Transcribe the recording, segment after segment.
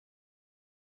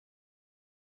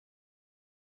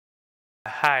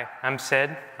Hi, I'm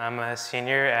Sid. I'm a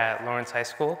senior at Lawrence High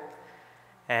School.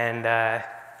 And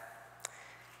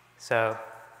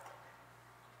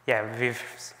we've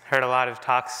heard a lot of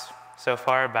talks so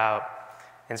far about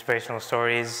inspirational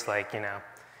stories like,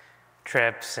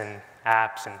 trips and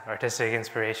apps and artistic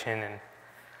inspiration and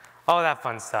all that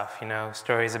fun stuff,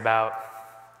 stories about,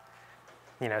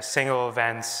 single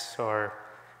events or,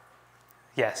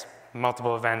 yes,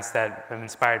 multiple events that have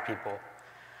inspired people.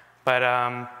 But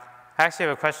I actually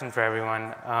have a question for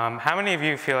everyone. How many of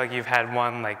you feel like you've had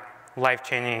one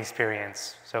life-changing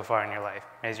experience so far in your life?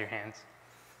 Raise your hands.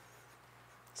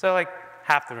 So like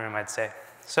half the room, I'd say.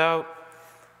 So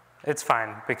it's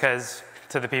fine because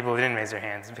to the people who didn't raise their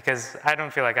hands, because I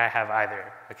don't feel like I have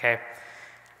either, okay?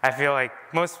 I feel like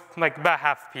about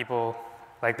half the people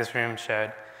like this room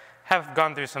should have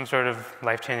gone through some sort of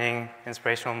life-changing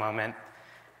inspirational moment,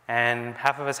 and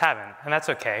half of us haven't, and that's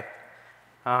okay.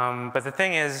 But the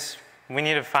thing is, we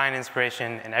need to find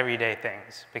inspiration in everyday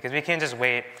things, because we can't just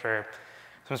wait for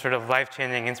some sort of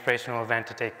life-changing inspirational event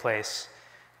to take place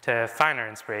to find our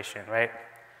inspiration, right?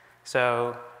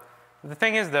 So the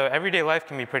thing is, though, everyday life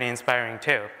can be pretty inspiring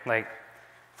too. Like,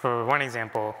 for one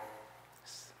example,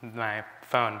 my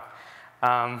phone.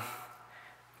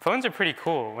 Phones are pretty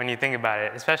cool when you think about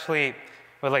it, especially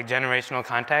with generational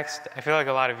context. I feel like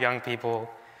a lot of young people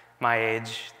my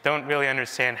age don't really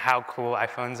understand how cool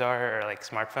iPhones are or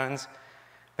smartphones,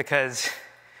 because,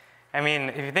 I mean,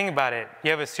 if you think about it,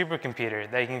 you have a supercomputer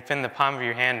that you can fit in the palm of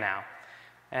your hand now.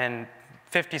 And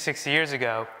 50, 60 years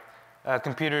ago, a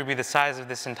computer would be the size of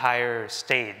this entire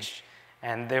stage,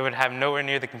 and they would have nowhere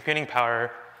near the computing power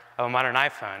of a modern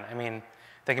iPhone. I mean,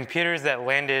 the computers that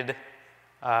landed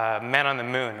men on the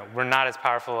moon were not as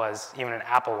powerful as even an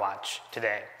Apple Watch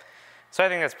today. So I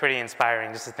think that's pretty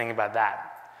inspiring just to think about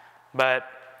that. But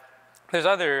there's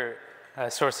other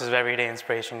sources of everyday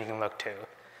inspiration you can look to.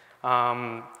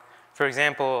 For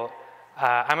example,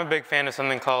 I'm a big fan of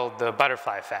something called the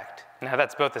butterfly effect. Now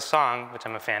that's both a song, which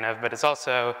I'm a fan of, but it's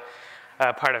also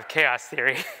part of chaos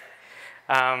theory,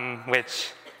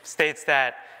 which states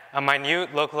that a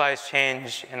minute localized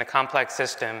change in a complex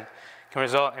system can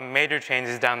result in major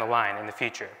changes down the line in the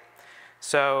future.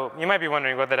 So you might be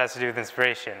wondering what that has to do with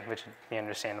inspiration, which would be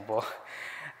understandable.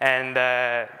 And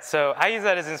so I use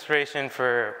that as inspiration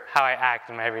for how I act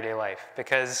in my everyday life,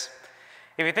 because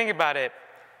if you think about it,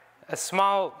 a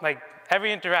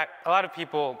lot of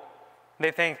people,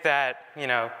 they think that,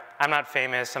 I'm not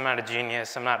famous, I'm not a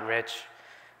genius, I'm not rich,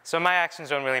 so my actions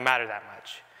don't really matter that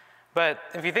much. But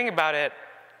if you think about it,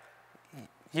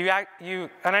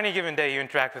 on any given day, you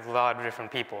interact with a lot of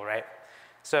different people, right?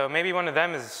 So maybe one of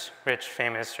them is rich,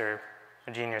 famous, or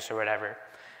a genius, or whatever.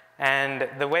 And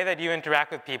the way that you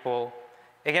interact with people,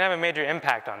 it can have a major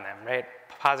impact on them, right?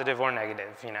 Positive or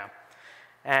negative,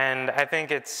 And I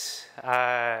think it's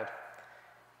a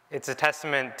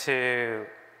testament to,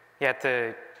 you have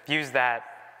to use that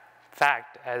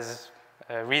fact as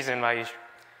a reason why you should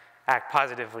act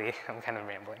positively. I'm kind of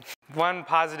rambling. One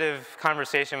positive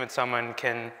conversation with someone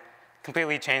can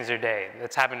completely change their day.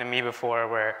 It's happened to me before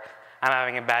where I'm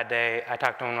having a bad day, I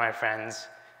talk to one of my friends,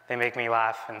 they make me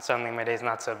laugh, and suddenly my day's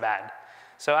not so bad.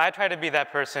 So I try to be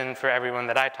that person for everyone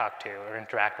that I talk to or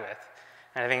interact with.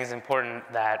 And I think it's important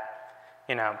that,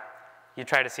 you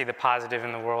try to see the positive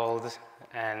in the world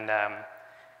and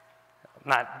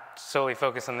not solely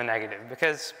focus on the negative.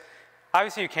 Because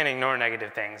obviously you can't ignore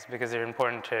negative things because they're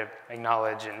important to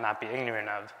acknowledge and not be ignorant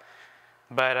of.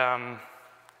 But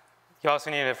you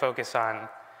also need to focus on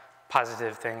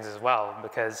positive things as well,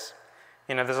 because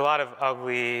there's a lot of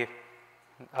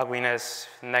ugliness,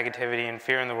 negativity, and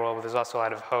fear in the world, but there's also a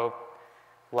lot of hope,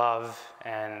 love,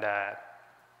 and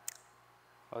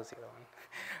what was the other one?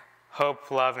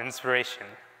 Hope, love, and inspiration.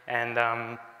 And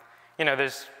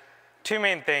there's two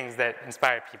main things that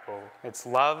inspire people. It's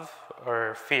love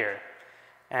or fear.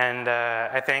 And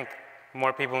I think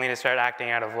more people need to start acting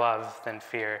out of love than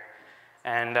fear.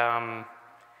 And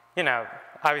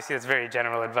obviously it's very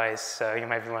general advice, so you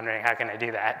might be wondering, how can I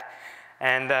do that?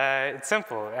 And it's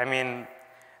simple. I mean,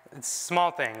 it's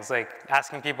small things, like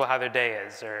asking people how their day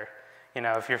is, or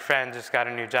if your friend just got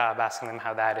a new job, asking them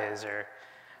how that is, or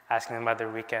asking them about their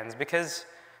weekends. Because,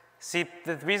 see,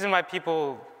 the reason why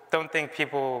people don't think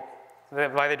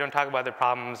why they don't talk about their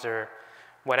problems or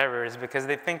whatever is because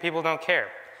they think people don't care.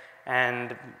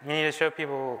 And you need to show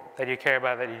people that you care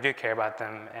about, that you do care about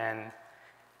them, and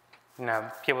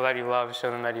people that you love, show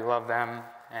them that you love them.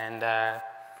 And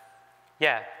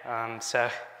so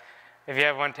if you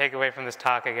have one takeaway from this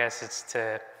talk, I guess it's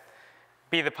to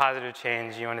be the positive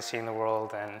change you want to see in the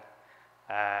world and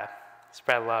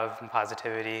spread love and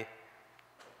positivity.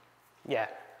 yeah.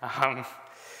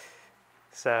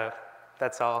 So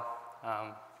that's all.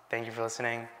 Thank you for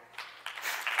listening.